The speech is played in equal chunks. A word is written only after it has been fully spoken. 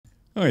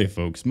Hi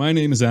folks, my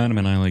name is Adam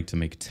and I like to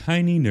make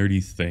tiny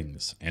nerdy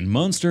things, and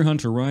Monster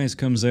Hunter Rise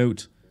comes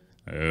out,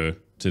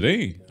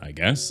 today, I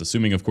guess,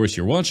 assuming of course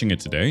you're watching it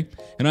today,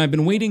 and I've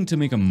been waiting to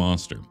make a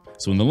monster.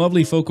 So when the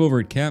lovely folk over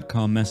at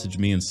CAPCOM messaged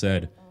me and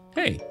said,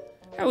 "Hey,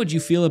 how would you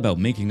feel about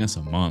making us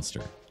a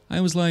monster?" I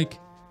was like,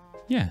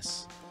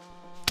 yes.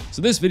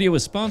 So this video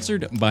is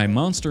sponsored by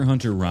Monster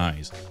Hunter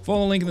Rise.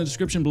 Follow the link in the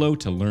description below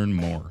to learn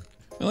more.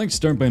 I like to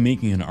start by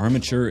making an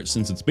armature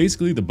since it's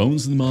basically the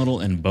bones of the model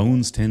and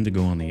bones tend to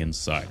go on the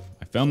inside.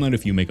 I found that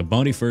if you make a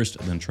body first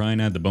and then try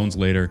and add the bones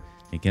later,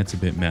 it gets a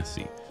bit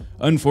messy.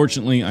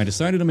 Unfortunately, I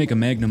decided to make a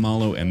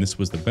MAGNAMALO and this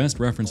was the best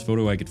reference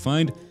photo I could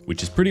find,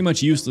 which is pretty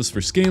much useless for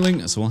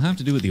scaling, so I'll have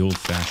to do it the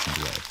old-fashioned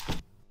way.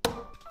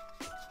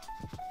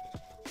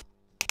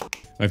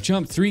 I've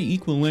chopped 3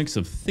 equal lengths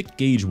of thick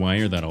gauge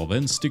wire that I'll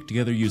then stick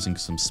together using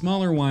some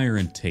smaller wire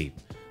and tape.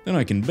 Then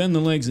I can bend the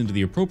legs into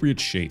the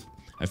appropriate shape.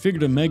 I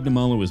figured a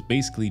MAGNAMALO is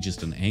basically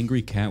just an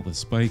angry cat with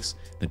spikes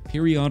that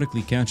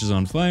periodically catches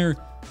on fire,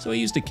 so I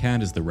used a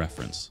cat as the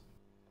reference.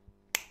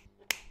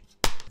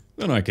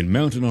 Then I can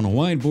mount it on a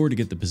wide board to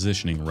get the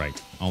positioning right.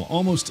 I'll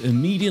almost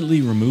immediately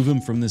remove him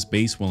from this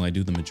base while I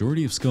do the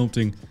majority of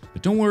sculpting,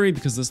 but don't worry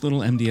because this little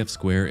MDF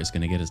square is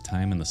going to get his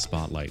time in the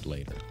spotlight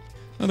later.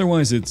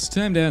 Otherwise, it's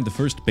time to add the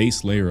first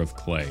base layer of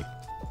clay.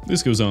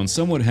 This goes on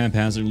somewhat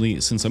haphazardly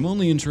since I'm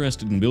only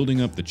interested in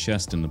building up the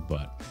chest and the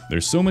butt.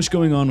 There's so much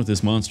going on with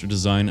this monster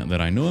design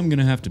that I know I'm going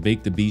to have to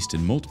bake the beast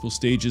in multiple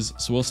stages,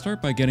 so I'll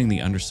start by getting the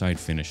underside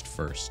finished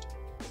first.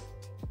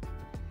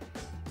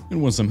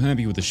 And once I'm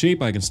happy with the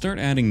shape, I can start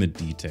adding the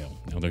detail.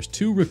 Now there's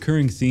 2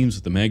 recurring themes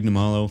with the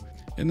MAGNAMALO,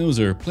 and those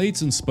are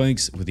plates and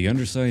spikes, with the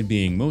underside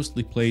being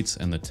mostly plates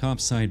and the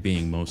top side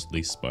being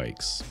mostly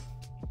spikes.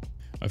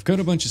 I've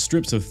cut a bunch of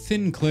strips of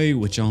thin clay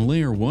which I'll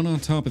layer one on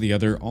top of the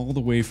other all the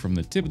way from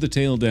the tip of the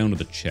tail down to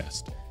the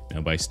chest.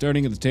 Now by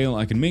starting at the tail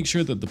I can make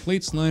sure that the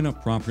plates line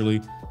up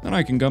properly, then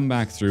I can come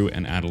back through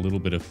and add a little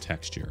bit of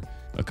texture.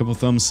 A couple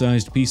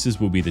thumb-sized pieces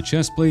will be the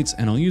chest plates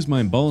and I'll use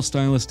my ball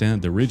stylus to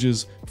add the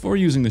ridges before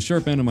using the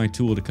sharp end of my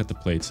tool to cut the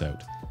plates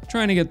out,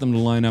 trying to get them to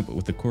line up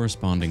with the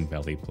corresponding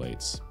belly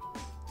plates.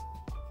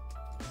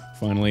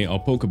 Finally, I'll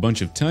poke a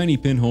bunch of tiny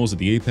pinholes at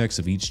the apex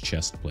of each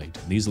chest plate.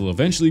 These will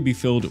eventually be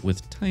filled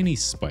with tiny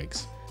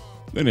spikes.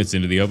 Then it's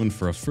into the oven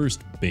for a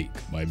first bake.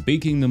 By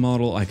baking the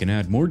model, I can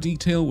add more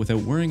detail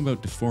without worrying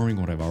about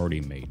deforming what I've already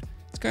made.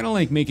 It's kind of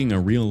like making a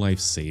real-life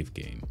save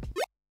game.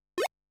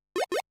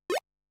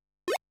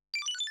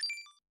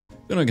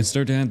 Then I can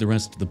start to add the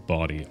rest of the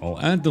body. I'll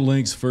add the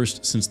legs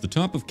first since the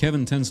top of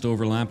Kevin tends to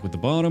overlap with the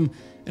bottom,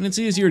 and it's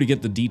easier to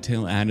get the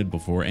detail added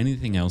before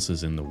anything else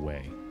is in the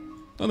way.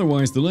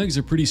 Otherwise, the legs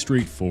are pretty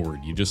straightforward.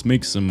 You just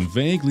make some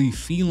vaguely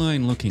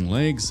feline looking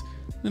legs,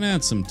 then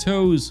add some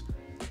toes,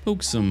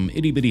 poke some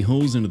itty bitty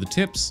holes into the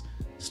tips,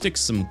 stick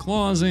some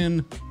claws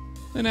in,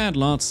 then add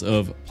lots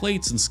of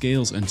plates and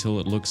scales until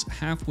it looks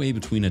halfway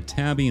between a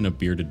tabby and a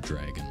bearded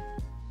dragon.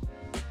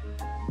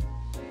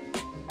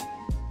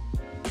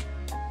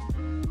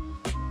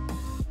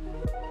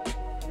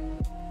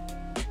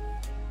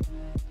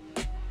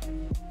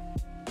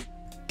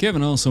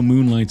 Kevin also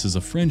moonlights as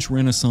a French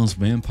Renaissance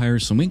vampire,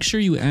 so make sure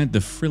you add the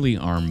frilly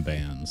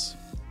armbands.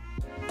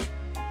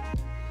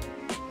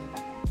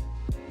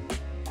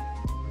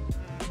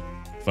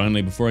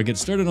 Finally, before I get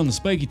started on the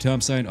spiky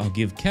topside, I'll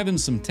give Kevin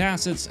some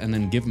tassets and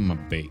then give him a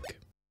bake.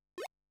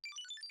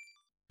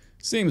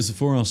 Same as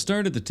before, I'll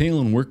start at the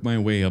tail and work my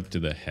way up to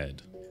the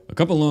head. A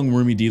couple long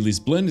wormy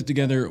dealies blended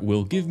together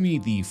will give me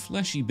the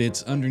fleshy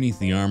bits underneath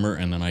the armor,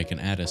 and then I can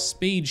add a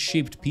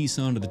spade-shaped piece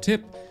onto the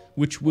tip,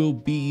 which will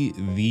be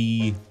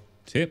the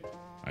tip,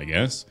 I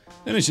guess.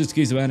 Then it's just a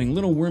case of adding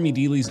little wormy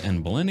dealies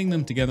and blending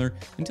them together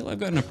until I've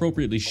got an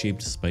appropriately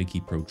shaped spiky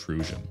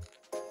protrusion.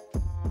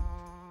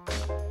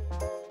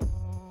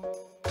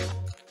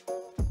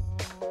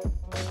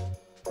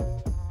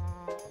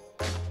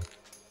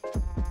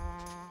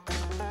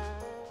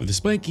 With the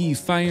spiky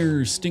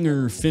fire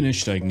stinger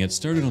finished, I can get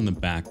started on the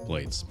back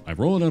plates. I've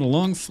rolled out a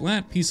long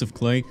flat piece of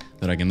clay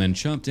that I can then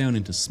chop down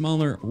into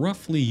smaller,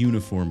 roughly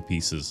uniform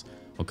pieces.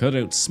 I'll cut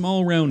out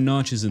small round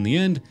notches in the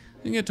end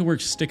and get to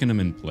work sticking them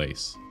in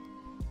place.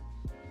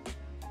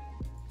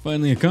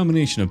 Finally, a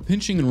combination of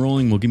pinching and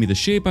rolling will give me the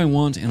shape I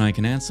want, and I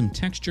can add some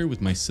texture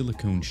with my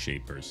silicone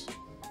shapers.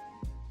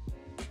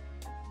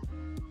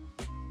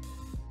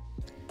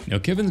 Now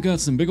Kevin's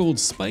got some big old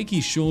spiky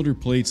shoulder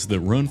plates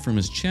that run from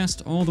his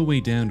chest all the way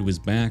down to his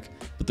back,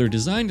 but they're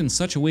designed in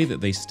such a way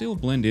that they still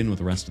blend in with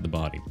the rest of the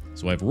body.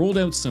 So I've rolled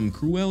out some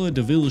Cruella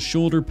de Vil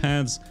shoulder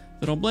pads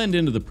that I'll blend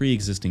into the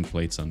pre-existing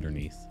plates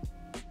underneath.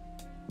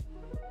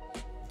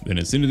 Then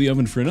it's into the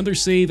oven for another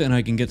save and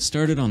I can get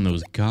started on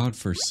those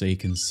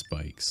godforsaken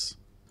spikes.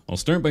 I'll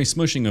start by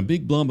smushing a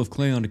big blob of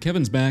clay onto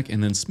Kevin's back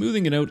and then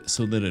smoothing it out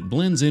so that it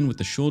blends in with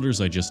the shoulders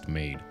I just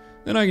made.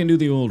 Then I can do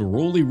the old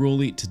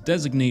roly-roly to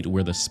designate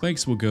where the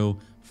spikes will go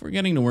before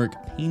getting to work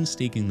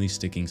painstakingly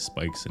sticking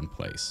spikes in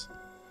place.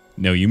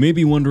 Now you may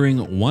be wondering,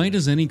 why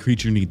does any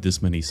creature need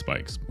this many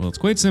spikes? Well, it's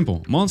quite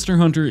simple. Monster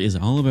Hunter is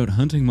all about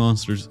hunting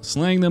monsters,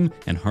 slaying them,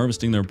 and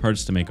harvesting their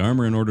parts to make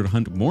armor in order to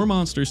hunt more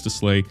monsters to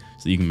slay,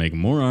 so you can make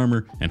more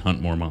armor and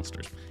hunt more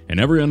monsters. And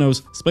everyone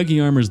knows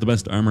spiky armor is the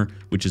best armor,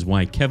 which is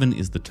why Kevin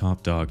is the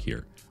top dog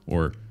here.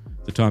 Or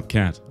the top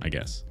cat, I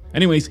guess.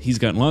 Anyways, he's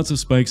got lots of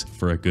spikes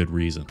for a good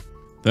reason.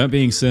 That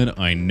being said,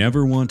 I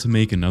never want to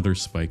make another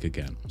spike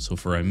again. So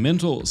for a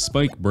mental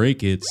spike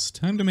break, it's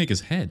time to make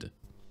his head.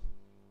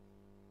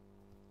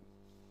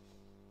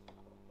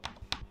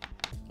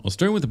 I'll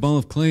start with a ball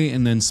of clay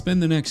and then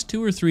spend the next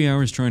 2 or 3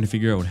 hours trying to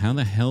figure out how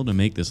the hell to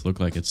make this look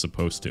like it's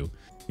supposed to.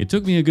 It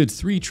took me a good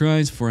 3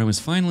 tries before I was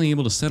finally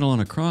able to settle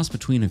on a cross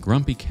between a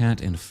grumpy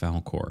cat and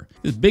Falcor.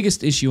 The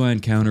biggest issue I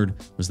encountered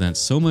was that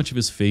so much of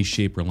his face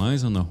shape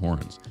relies on the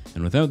horns,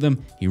 and without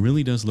them, he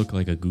really does look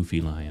like a goofy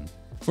lion.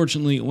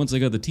 Fortunately, once I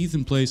got the teeth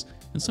in place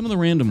and some of the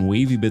random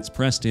wavy bits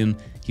pressed in,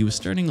 he was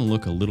starting to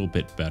look a little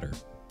bit better.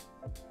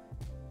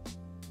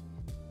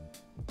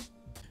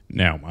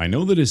 Now, I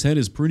know that his head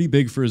is pretty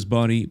big for his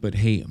body, but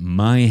hey,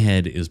 my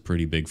head is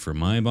pretty big for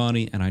my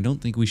body, and I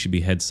don't think we should be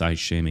head size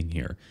shaming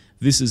here.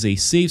 This is a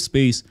safe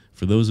space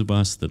for those of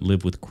us that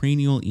live with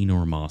cranial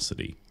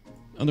enormosity.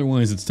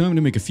 Otherwise, it's time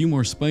to make a few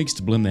more spikes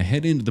to blend the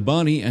head into the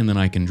body, and then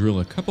I can drill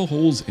a couple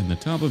holes in the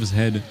top of his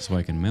head so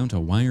I can mount a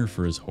wire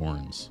for his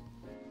horns.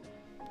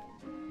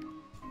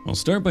 I'll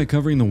start by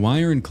covering the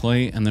wire in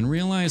clay and then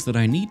realize that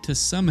I need to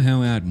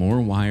somehow add more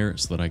wire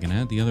so that I can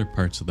add the other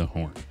parts of the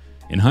horn.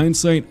 In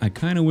hindsight, I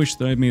kinda wish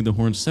that I'd made the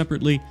horns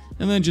separately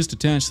and then just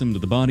attached them to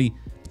the body,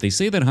 but they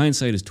say that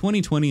hindsight is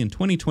 20/20 and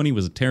 2020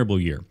 was a terrible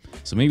year,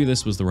 so maybe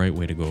this was the right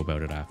way to go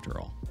about it after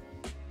all.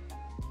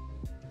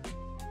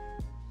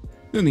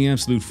 Then the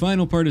absolute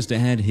final part is to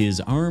add his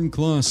arm,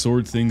 claw,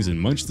 sword things in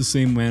much the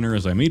same manner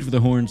as I made for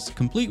the horns,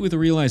 complete with the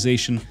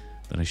realization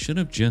that I should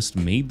have just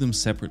made them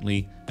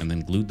separately and then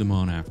glued them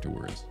on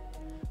afterwards.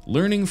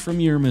 Learning from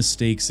your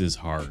mistakes is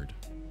hard.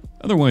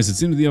 Otherwise,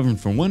 it's into the oven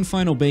for one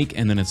final bake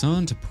and then it's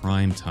on to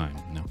prime time.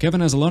 Now,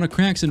 Kevin has a lot of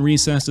cracks and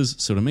recesses,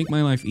 so to make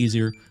my life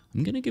easier,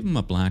 I'm gonna give him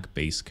a black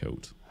base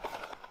coat.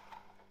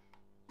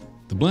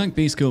 The black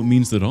base coat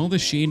means that all the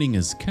shading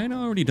is kinda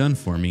already done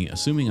for me,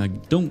 assuming I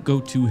don't go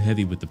too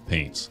heavy with the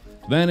paints.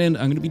 To that end,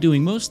 I'm gonna be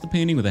doing most of the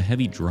painting with a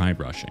heavy dry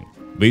brushing.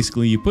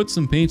 Basically, you put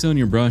some paint on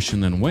your brush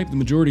and then wipe the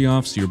majority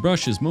off so your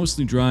brush is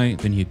mostly dry,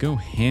 then you go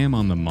ham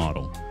on the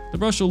model. The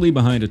brush will leave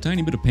behind a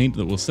tiny bit of paint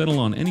that will settle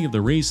on any of the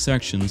raised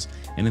sections,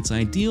 and it's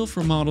ideal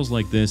for models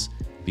like this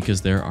because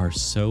there are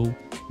so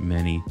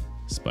many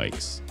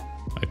spikes.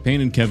 I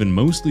painted Kevin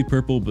mostly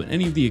purple, but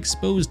any of the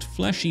exposed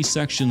fleshy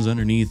sections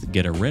underneath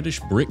get a reddish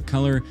brick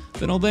color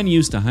that I'll then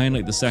use to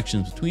highlight the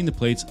sections between the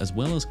plates as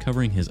well as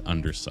covering his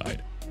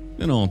underside.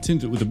 Then I'll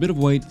tint it with a bit of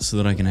white so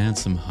that I can add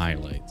some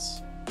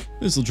highlights.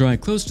 This will dry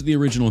close to the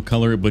original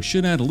color, but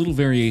should add a little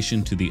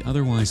variation to the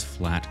otherwise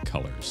flat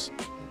colors.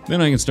 Then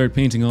I can start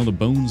painting all the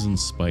bones and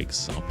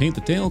spikes. I'll paint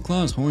the tail,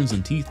 claws, horns,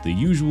 and teeth the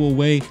usual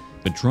way,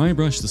 but dry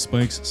brush the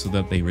spikes so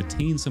that they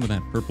retain some of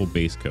that purple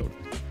base coat.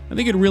 I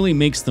think it really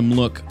makes them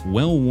look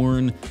well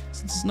worn,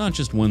 since it's not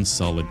just one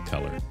solid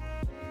color.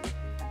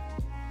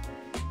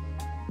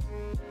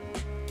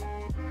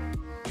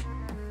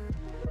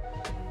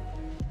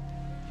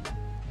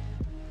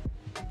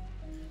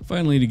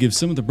 Finally, to give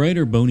some of the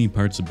brighter bony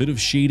parts a bit of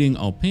shading,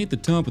 I'll paint the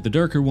top with the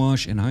darker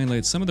wash and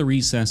highlight some of the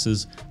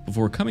recesses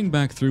before coming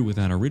back through with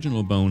that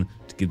original bone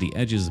to give the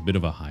edges a bit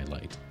of a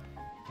highlight.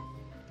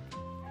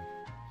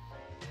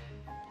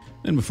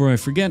 Then before I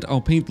forget, I'll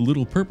paint the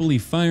little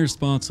purpley fire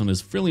spots on his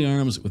frilly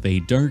arms with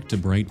a dark to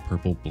bright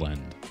purple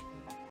blend.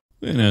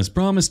 Then as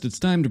promised, it's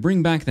time to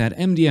bring back that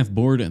MDF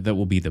board that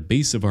will be the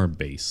base of our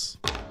base.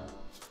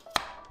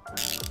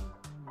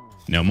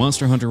 Now,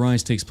 Monster Hunter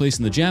Rise takes place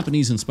in the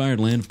Japanese-inspired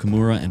land of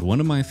Kimura, and one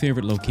of my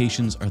favorite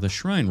locations are the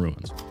Shrine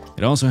Ruins.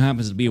 It also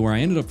happens to be where I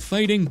ended up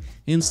fighting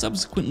and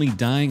subsequently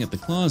dying at the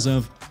claws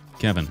of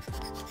Kevin.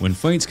 When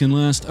fights can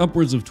last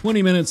upwards of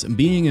 20 minutes,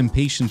 being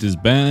impatient is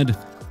bad,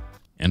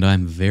 and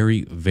I'm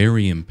very,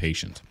 very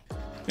impatient.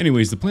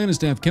 Anyways, the plan is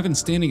to have Kevin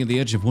standing at the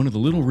edge of one of the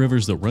little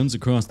rivers that runs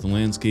across the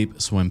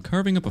landscape, so I'm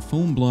carving up a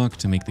foam block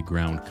to make the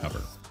ground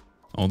cover.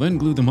 I'll then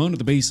glue them onto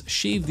the base,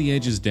 shave the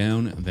edges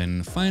down,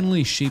 then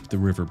finally shape the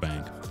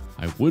riverbank.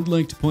 I would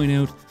like to point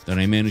out that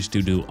I managed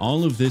to do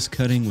all of this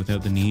cutting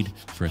without the need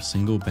for a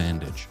single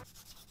bandage.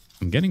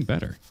 I'm getting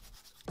better.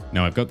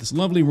 Now I've got this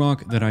lovely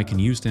rock that I can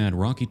use to add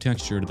rocky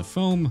texture to the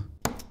foam.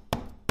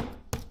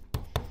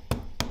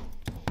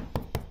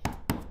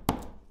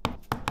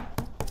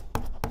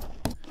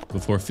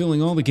 Before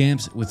filling all the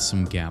gaps with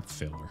some gap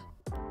filler.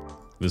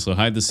 This will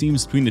hide the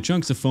seams between the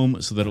chunks of foam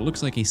so that it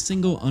looks like a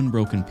single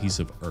unbroken piece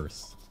of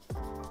earth.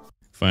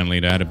 Finally,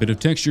 to add a bit of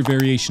texture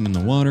variation in the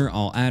water,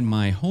 I'll add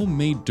my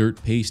homemade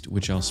dirt paste,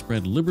 which I'll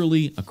spread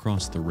liberally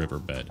across the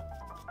riverbed.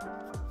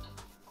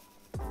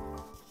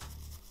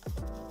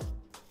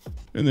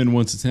 And then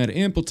once it's had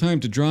ample time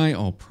to dry,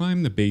 I'll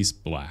prime the base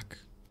black.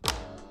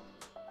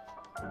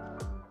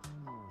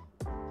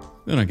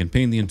 Then I can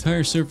paint the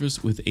entire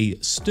surface with a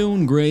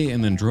stone gray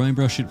and then dry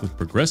brush it with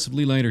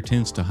progressively lighter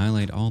tints to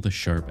highlight all the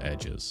sharp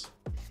edges.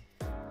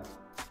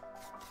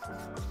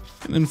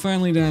 And then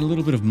finally, to add a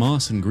little bit of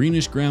moss and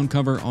greenish ground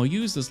cover, I'll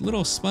use this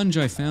little sponge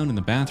I found in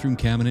the bathroom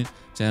cabinet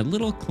to add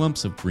little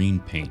clumps of green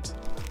paint.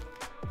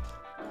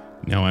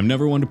 Now, I'm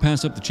never one to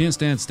pass up the chance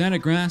to add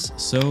static grass,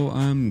 so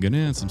I'm gonna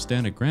add some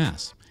static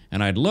grass.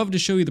 And I'd love to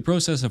show you the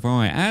process of how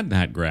I add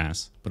that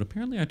grass, but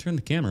apparently I turned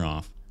the camera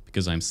off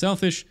because I'm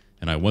selfish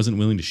and I wasn't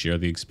willing to share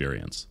the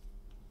experience.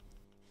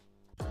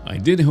 I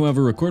did,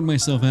 however, record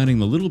myself adding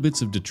the little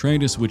bits of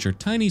detritus, which are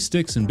tiny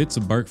sticks and bits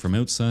of bark from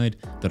outside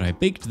that I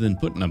baked then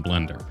put in a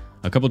blender.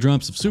 A couple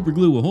drops of super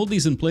glue will hold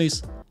these in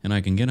place, and I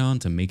can get on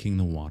to making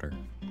the water.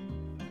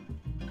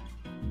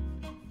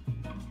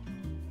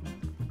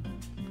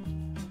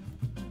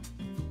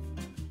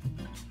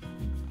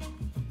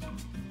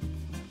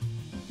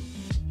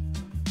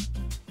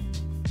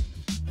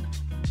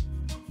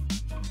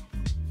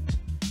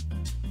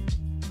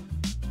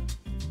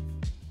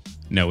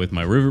 Now with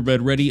my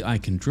riverbed ready, I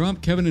can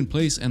drop Kevin in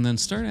place and then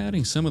start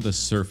adding some of the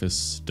surface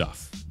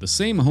stuff. The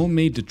same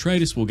homemade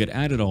detritus will get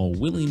added all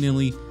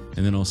willy-nilly,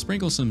 and then I'll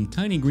sprinkle some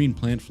tiny green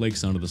plant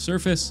flakes onto the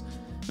surface.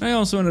 And I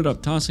also ended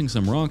up tossing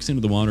some rocks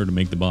into the water to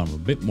make the bottom a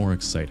bit more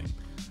exciting.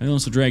 I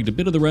also dragged a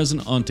bit of the resin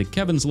onto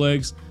Kevin's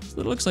legs, so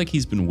that it looks like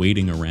he's been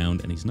waiting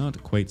around and he's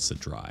not quite so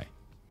dry.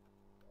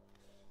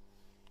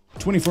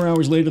 24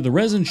 hours later, the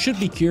resin should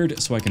be cured,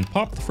 so I can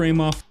pop the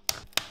frame off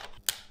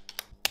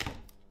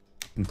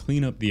and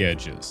clean up the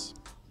edges.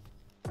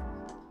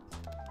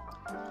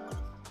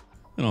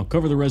 Then I'll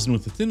cover the resin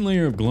with a thin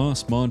layer of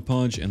gloss Mod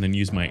Podge and then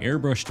use my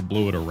airbrush to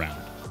blow it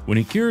around. When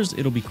it cures,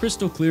 it'll be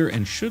crystal clear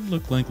and should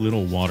look like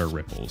little water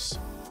ripples.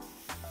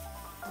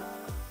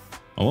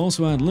 I'll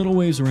also add little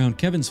waves around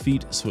Kevin's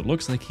feet so it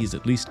looks like he's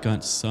at least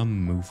got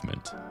some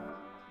movement.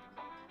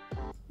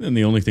 Then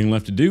the only thing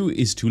left to do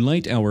is to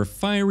light our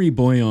fiery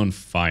boy on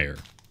fire.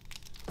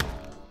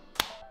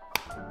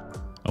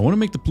 I want to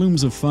make the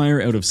plumes of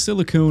fire out of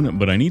silicone,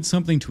 but I need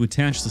something to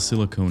attach the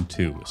silicone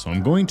to, so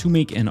I'm going to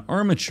make an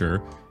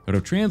armature out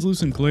of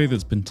translucent clay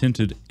that's been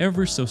tinted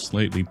ever so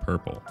slightly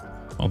purple.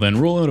 I'll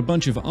then roll out a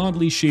bunch of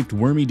oddly shaped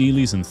wormy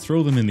dealies and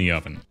throw them in the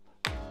oven.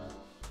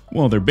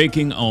 While they're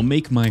baking, I'll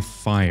make my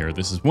fire.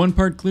 This is 1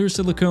 part clear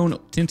silicone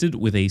tinted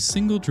with a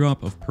single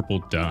drop of purple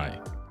dye.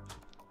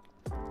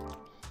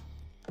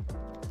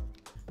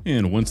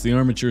 And once the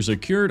armatures are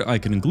cured, I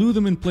can glue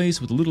them in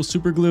place with a little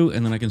super glue,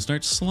 and then I can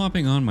start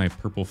slopping on my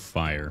purple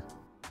fire.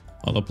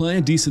 I'll apply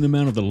a decent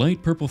amount of the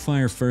light purple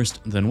fire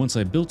first, then once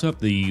I built up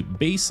the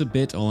base a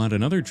bit, I'll add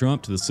another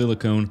drop to the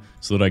silicone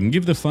so that I can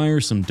give the fire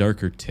some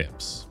darker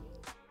tips.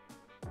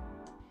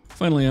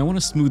 Finally, I want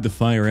to smooth the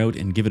fire out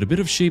and give it a bit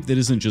of shape that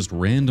isn't just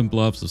random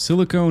blobs of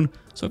silicone,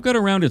 so I've got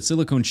a rounded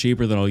silicone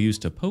shaper that I'll use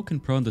to poke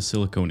and prod the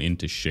silicone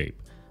into shape.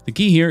 The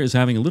key here is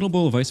having a little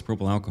bowl of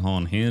isopropyl alcohol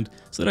on hand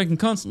so that I can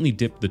constantly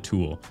dip the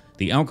tool.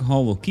 The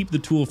alcohol will keep the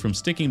tool from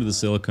sticking to the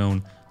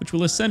silicone, which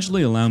will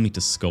essentially allow me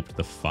to sculpt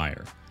the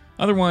fire.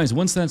 Otherwise,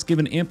 once that's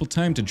given ample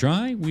time to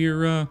dry,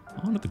 we're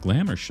on to the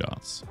Glamour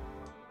Shots.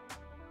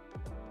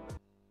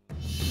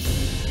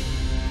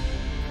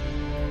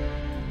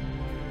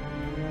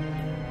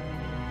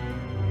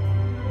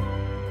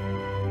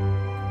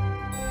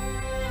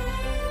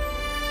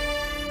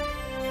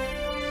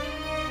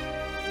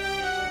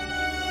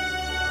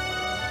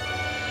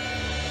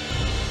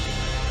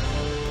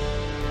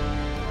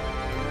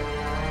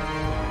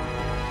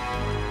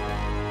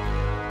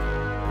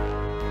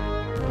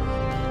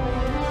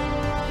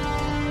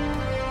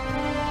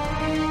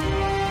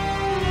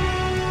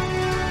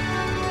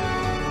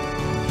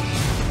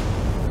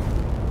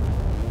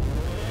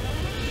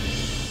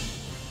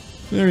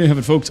 There you have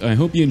it, folks. I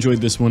hope you enjoyed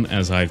this one,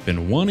 as I've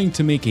been wanting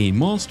to make a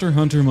Monster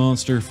Hunter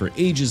monster for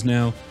ages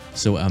now,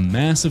 so a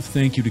massive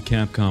thank you to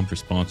Capcom for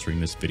sponsoring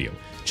this video.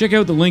 Check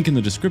out the link in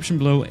the description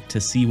below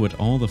to see what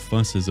all the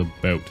fuss is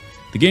about.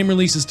 The game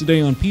releases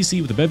today on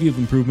PC with a bevy of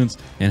improvements,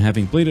 and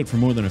having played it for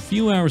more than a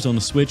few hours on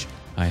the Switch,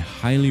 I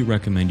highly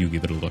recommend you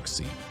give it a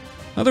look-see.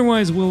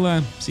 Otherwise,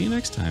 we'll see you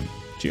next time.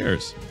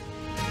 Cheers!